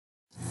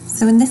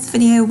So in this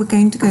video, we're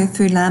going to go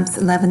through labs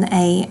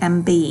 11A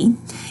and B.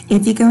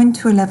 If you go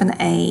into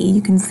 11A,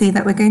 you can see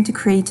that we're going to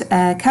create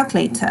a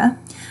calculator,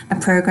 a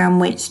program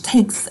which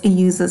takes a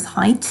user's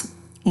height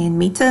in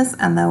meters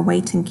and their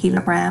weight in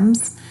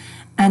kilograms,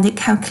 and it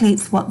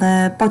calculates what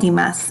their body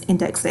mass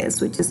index is,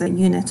 which is a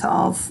unit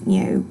of,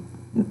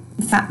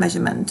 fat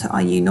measurement.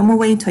 Are you normal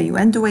weight? Are you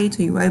underweight?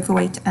 Are you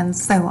overweight? And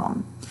so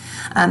on.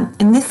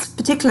 In this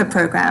particular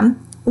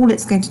program, all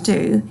it's going to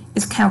do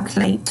is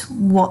calculate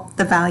what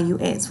the value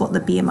is, what the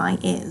BMI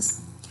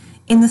is.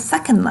 In the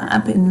second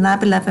lab, in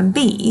lab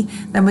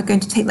 11B, then we're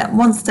going to take that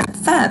one step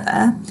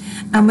further,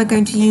 and we're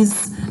going to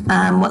use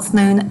what's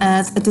known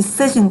as a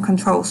decision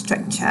control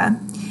structure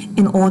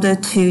in order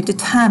to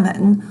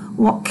determine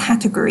what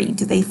category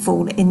do they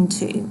fall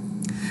into.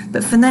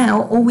 But for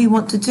now, all we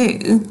want to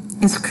do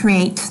is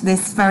create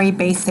this very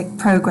basic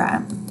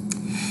program.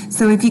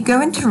 So if you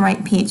go into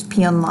Write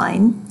PHP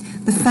Online,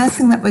 the first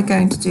thing that we're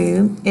going to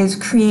do is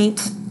create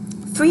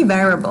three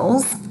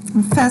variables.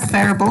 The first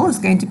variable is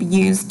going to be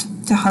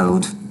used to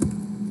hold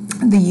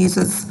the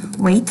user's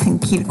weight in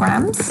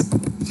kilograms,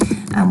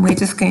 and we're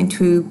just going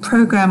to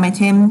program it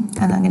in,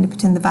 and I'm going to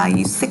put in the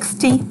value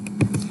 60.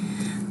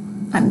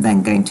 I'm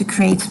then going to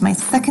create my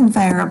second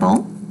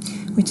variable,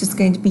 which is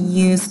going to be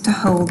used to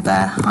hold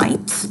their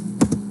height.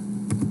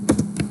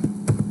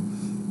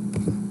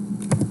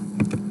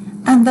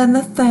 And then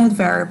the third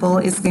variable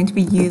is going to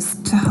be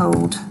used to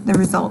hold the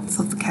results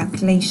of the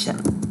calculation.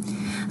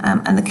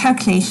 And the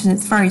calculation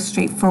is very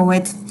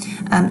straightforward.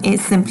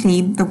 It's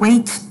simply the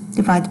weight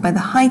divided by the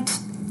height,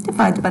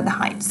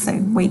 so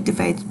weight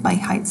divided by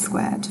height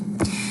squared.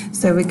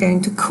 So we're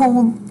going to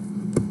call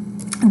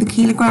the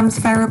kilograms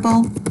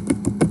variable,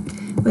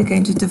 we're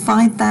going to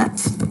divide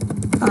that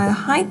by the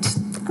height,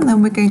 and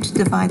then we're going to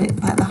divide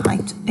it by the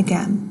height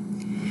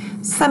again.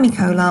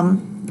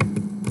 Semicolon,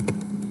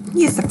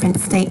 use the print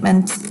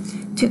statement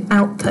to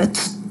output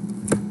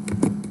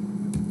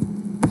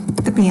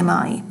the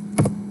BMI.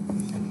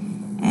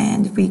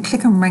 And if we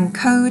click on run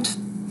code,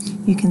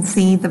 you can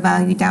see the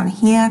value down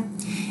here.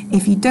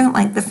 If you don't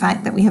like the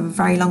fact that we have a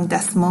very long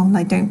decimal, and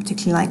I don't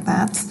particularly like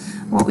that,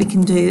 what we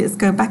can do is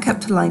go back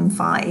up to line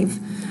 5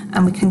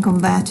 and we can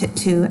convert it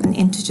to an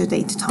integer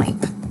data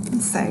type.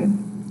 So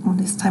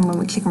this time when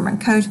we click on run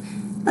code,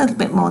 a little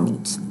bit more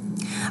neat.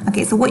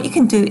 Okay, so what you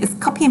can do is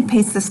copy and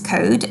paste this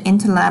code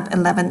into lab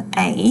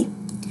 11A,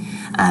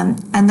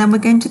 and then we're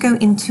going to go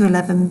into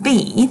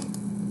 11B,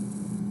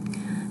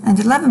 and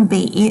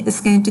 11B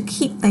is going to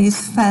keep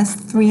those first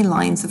 3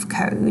 lines of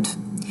code,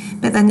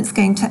 but then it's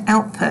going to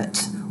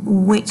output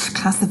which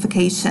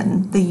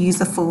classification the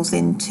user falls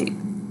into.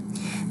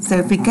 So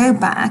if we go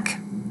back,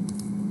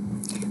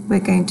 we're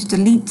going to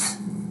delete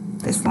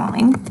this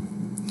line.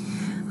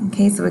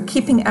 Okay, so we're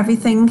keeping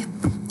everything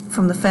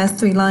from the first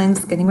 3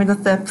 lines, getting rid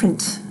of the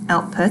print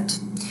output,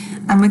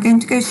 and we're going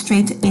to go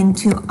straight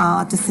into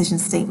our decision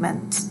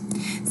statement.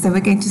 So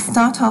we're going to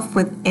start off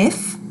with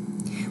if,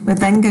 we're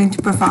then going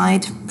to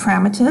provide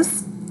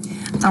parameters,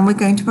 and we're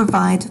going to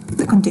provide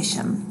the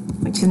condition,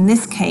 which in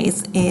this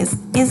case is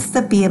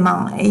the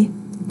BMI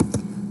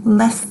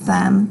less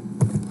than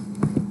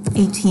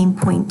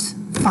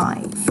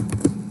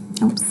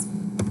 18.5? Oops,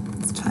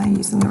 let's try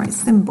using the right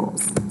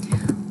symbols.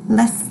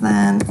 Less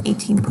than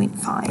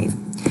 18.5.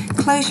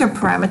 Close your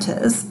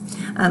parameters,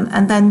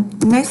 and then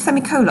no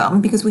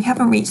semicolon because we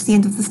haven't reached the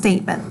end of the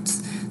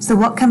statement. So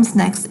what comes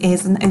next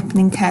is an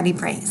opening curly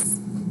brace.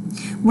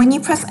 When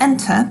you press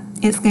enter,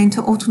 it's going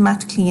to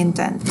automatically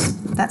indent.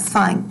 That's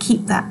fine,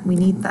 keep that, we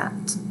need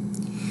that.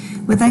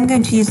 We're then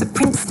going to use a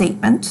print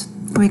statement.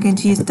 We're going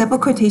to use double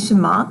quotation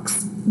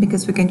marks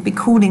because we're going to be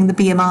calling the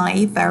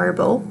BMI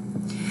variable,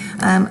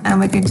 and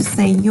we're going to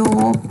say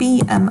your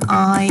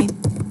BMI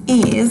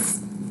is,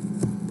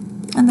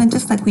 and then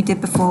just like we did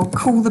before,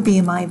 call the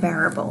BMI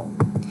variable.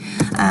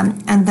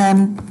 And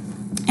then,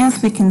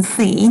 as we can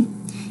see,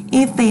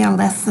 if they are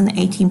less than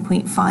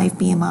 18.5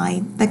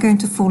 BMI, they're going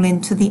to fall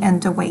into the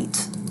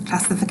underweight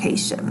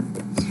classification.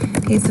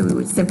 Okay, so we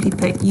would simply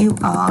put you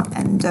are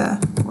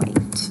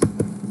underweight.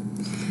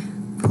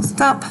 Full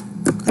stop,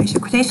 close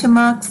your quotation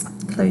marks,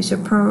 close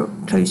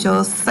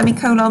your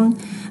semicolon,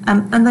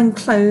 and then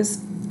close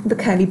the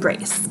curly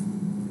brace.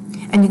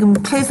 And you can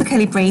close the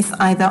curly brace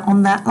either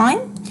on that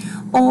line,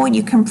 or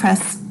you can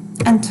press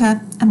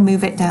enter and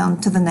move it down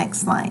to the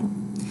next line.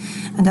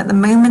 And at the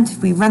moment, if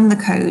we run the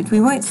code,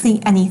 we won't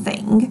see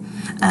anything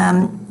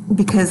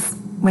because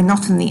we're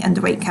not in the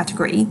underweight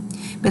category.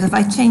 But if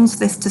I change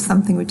this to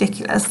something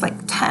ridiculous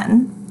like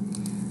 10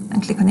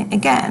 and click on it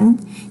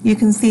again, you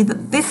can see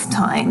that this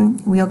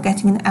time we are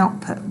getting an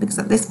output because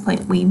at this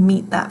point we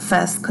meet that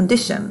first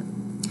condition.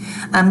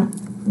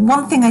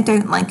 One thing I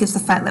don't like is the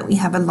fact that we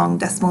have a long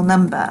decimal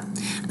number.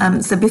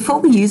 So before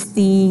we use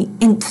the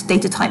int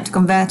data type to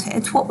convert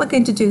it, what we're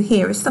going to do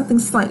here is something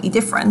slightly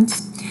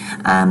different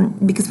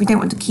because we don't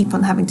want to keep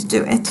on having to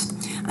do it.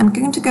 I'm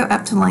going to go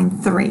up to line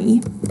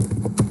 3,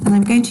 and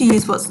I'm going to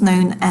use what's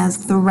known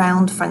as the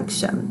round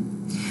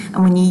function.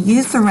 And when you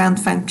use the round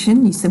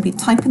function, you simply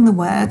type in the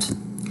word,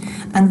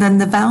 and then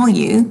the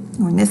value,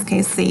 or in this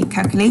case the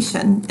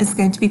calculation, is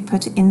going to be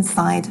put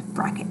inside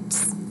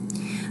brackets.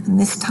 And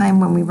this time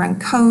when we run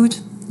code,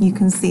 you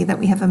can see that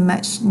we have a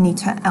much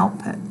neater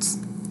output.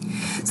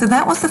 So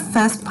that was the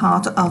first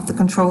part of the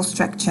control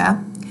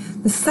structure.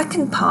 The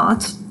second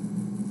part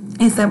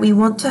is that we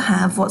want to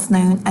have what's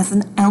known as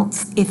an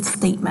else-if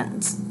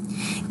statement.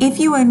 If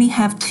you only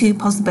have two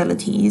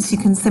possibilities, you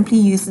can simply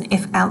use an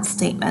if-else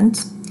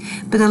statement,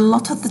 but a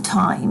lot of the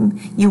time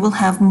you will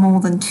have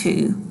more than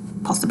two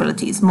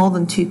possibilities, more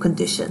than two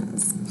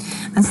conditions.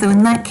 And so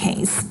in that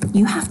case,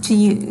 you have to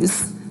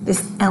use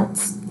this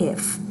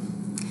else-if.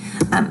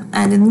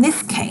 And in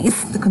this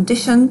case, the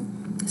condition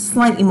is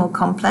slightly more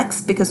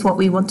complex, because what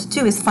we want to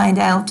do is find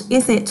out,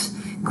 is it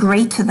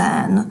greater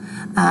than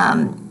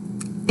or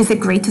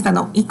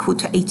equal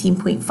to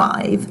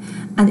 18.5,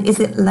 and is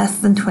it less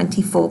than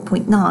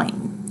 24.9?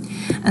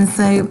 And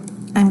so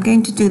I'm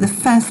going to do the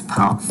first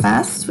part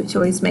first, which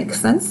always makes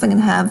sense. I'm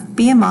going to have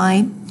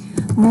BMI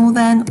more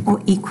than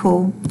or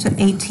equal to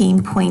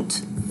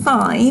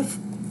 18.5,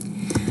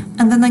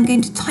 and then I'm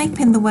going to type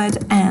in the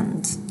word and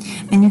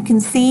you can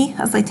see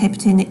as I type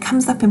it in, it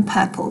comes up in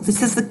purple.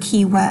 This is the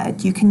key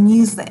word. You can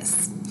use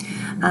this,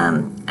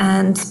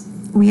 and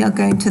we are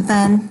going to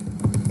then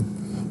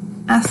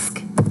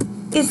ask,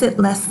 is it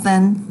less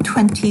than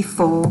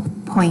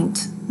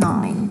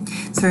 24.9?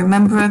 So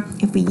remember,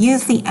 if we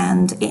use the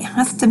and, it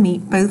has to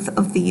meet both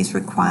of these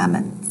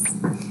requirements.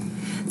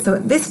 So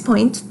at this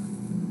point,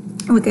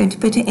 we're going to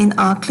put it in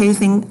our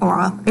closing, or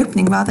our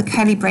opening rather,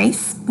 curly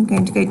brace. We're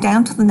going to go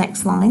down to the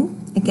next line.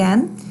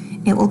 Again,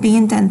 it will be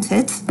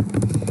indented,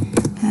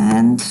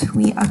 and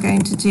we are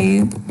going to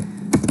do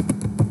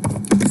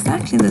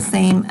exactly the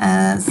same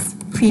as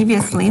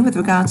previously with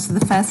regards to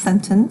the first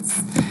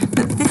sentence,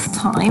 but this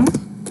time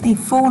they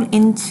fall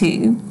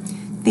into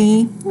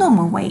the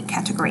normal weight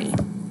category.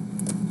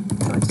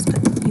 So I'll just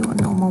put your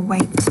normal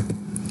weight.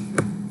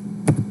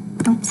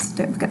 Oops,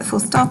 don't forget the full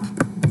stop.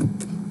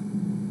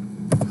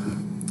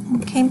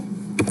 Okay.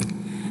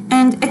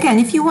 And again,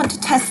 if you want to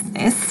test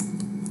this,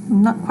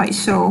 I'm not quite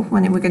sure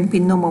when we're going to be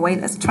normal weight.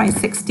 Let's try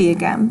 60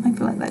 again. I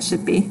feel like that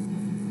should be.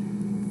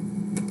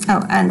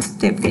 Oh, and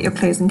don't forget your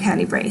closing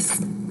curly brace.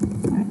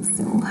 Right,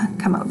 so we'll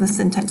come up with a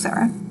syntax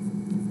error.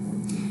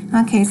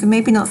 Okay, so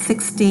maybe not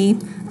 60.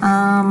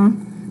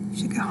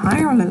 Should go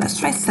higher, or let's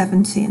try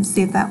 70 and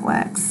see if that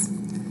works.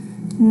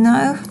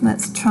 No,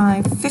 let's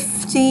try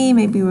 50.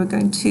 Maybe we're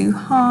going too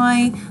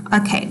high.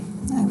 Okay,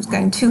 I was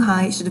going too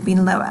high. It should have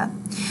been lower.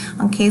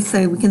 Okay,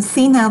 so we can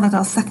see now that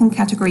our second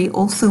category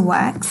also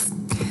works.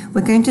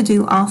 We're going to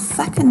do our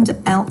second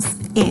else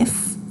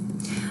if,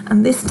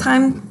 and this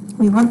time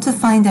we want to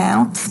find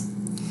out,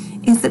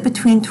 is it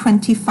between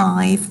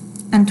 25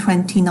 and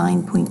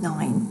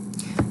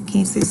 29.9?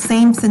 Okay, so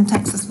same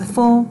syntax as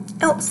before,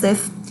 else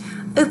if,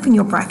 open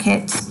your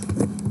bracket,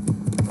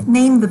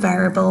 name the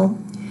variable,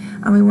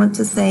 and we want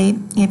to say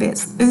if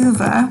it's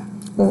over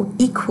or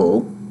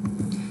equal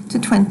to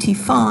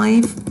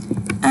 25,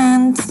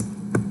 and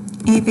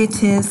if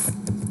it is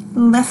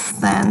less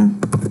than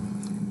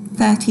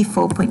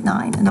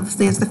 34.9. And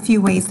obviously there's a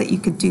few ways that you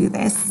could do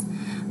this,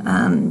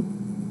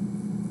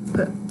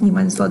 but you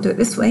might as well do it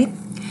this way.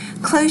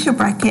 Close your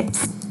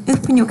brackets,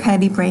 open your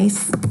curly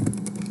brace,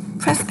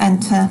 press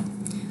enter.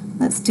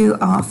 Let's do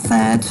our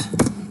third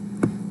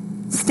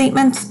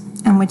statement,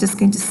 and we're just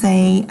going to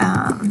say,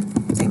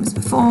 same as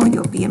before,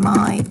 your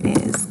BMI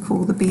is,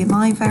 call the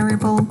BMI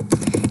variable.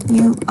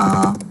 You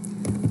are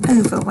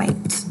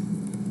overweight.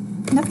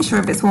 I'm never sure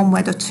if it's one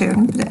word or two.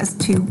 I'm going to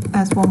put it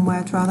as one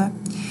word rather.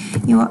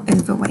 You are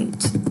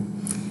overweight.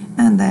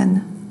 And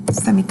then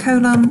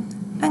semicolon,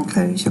 and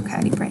close your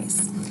curly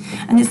brace.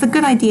 And it's a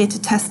good idea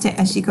to test it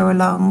as you go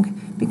along,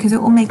 because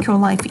it will make your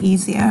life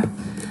easier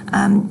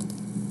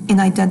in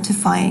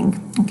identifying.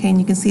 Okay, and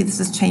you can see this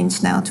has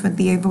changed now to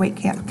the overweight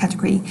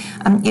category.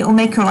 It will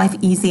make your life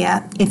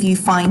easier if you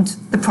find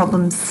the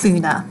problems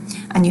sooner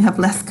and you have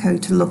less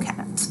code to look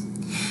at.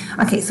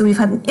 Okay, so we've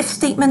had an if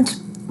statement,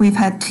 we've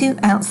had two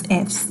else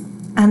ifs,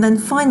 and then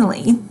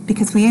finally,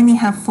 because we only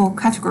have 4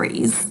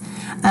 categories,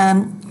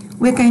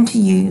 we're going to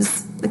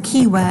use the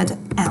keyword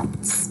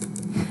else.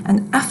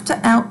 And after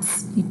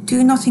else, you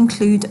do not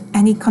include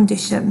any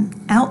condition.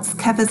 Else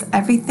covers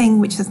everything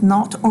which has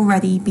not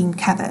already been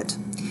covered.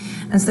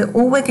 And so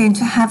all we're going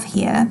to have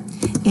here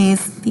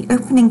is the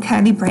opening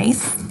curly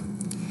brace.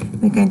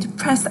 We're going to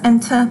press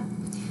enter,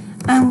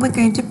 and we're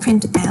going to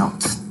print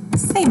out,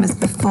 same as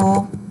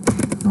before,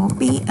 your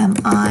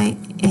BMI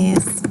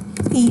is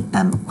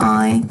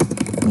BMI,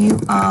 you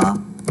are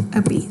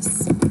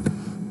obese.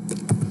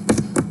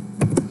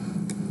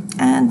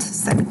 And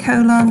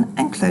semicolon,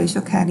 and close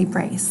your curly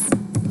brace.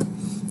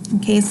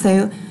 Okay,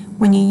 so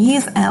when you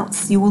use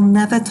else, you will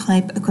never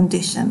type a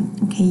condition.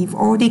 Okay, you've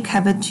already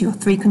covered your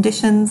 3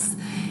 conditions.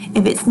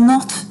 If it's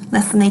not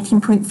less than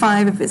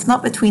 18.5, if it's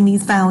not between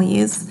these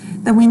values,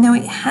 then we know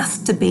it has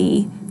to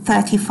be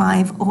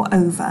 35 or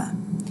over.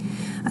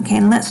 Okay,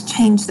 and let's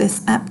change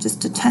this up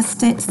just to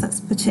test it. So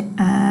let's put it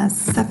as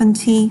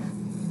 70.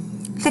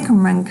 Click on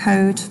run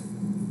code.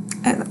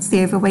 Oh, that's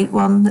the overweight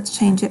one. Let's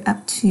change it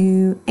up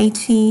to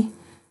 80.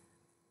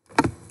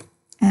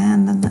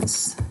 And then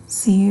let's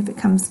see if it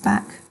comes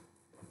back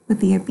with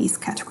the obese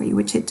category,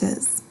 which it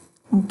does.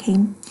 Okay.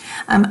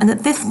 And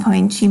at this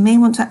point, you may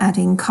want to add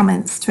in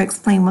comments to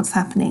explain what's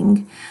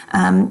happening.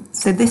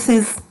 So this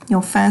is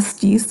your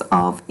first use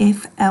of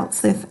if,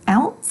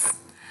 else,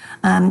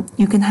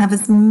 you can have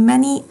as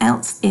many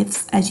else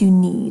ifs as you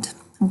need.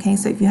 Okay,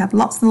 so if you have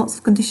lots and lots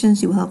of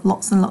conditions, you will have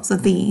lots and lots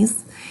of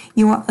these.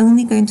 You are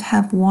only going to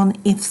have one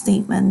if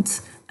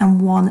statement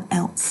and one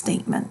else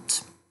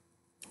statement.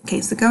 Okay,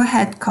 so go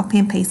ahead, copy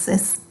and paste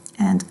this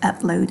and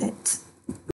upload it.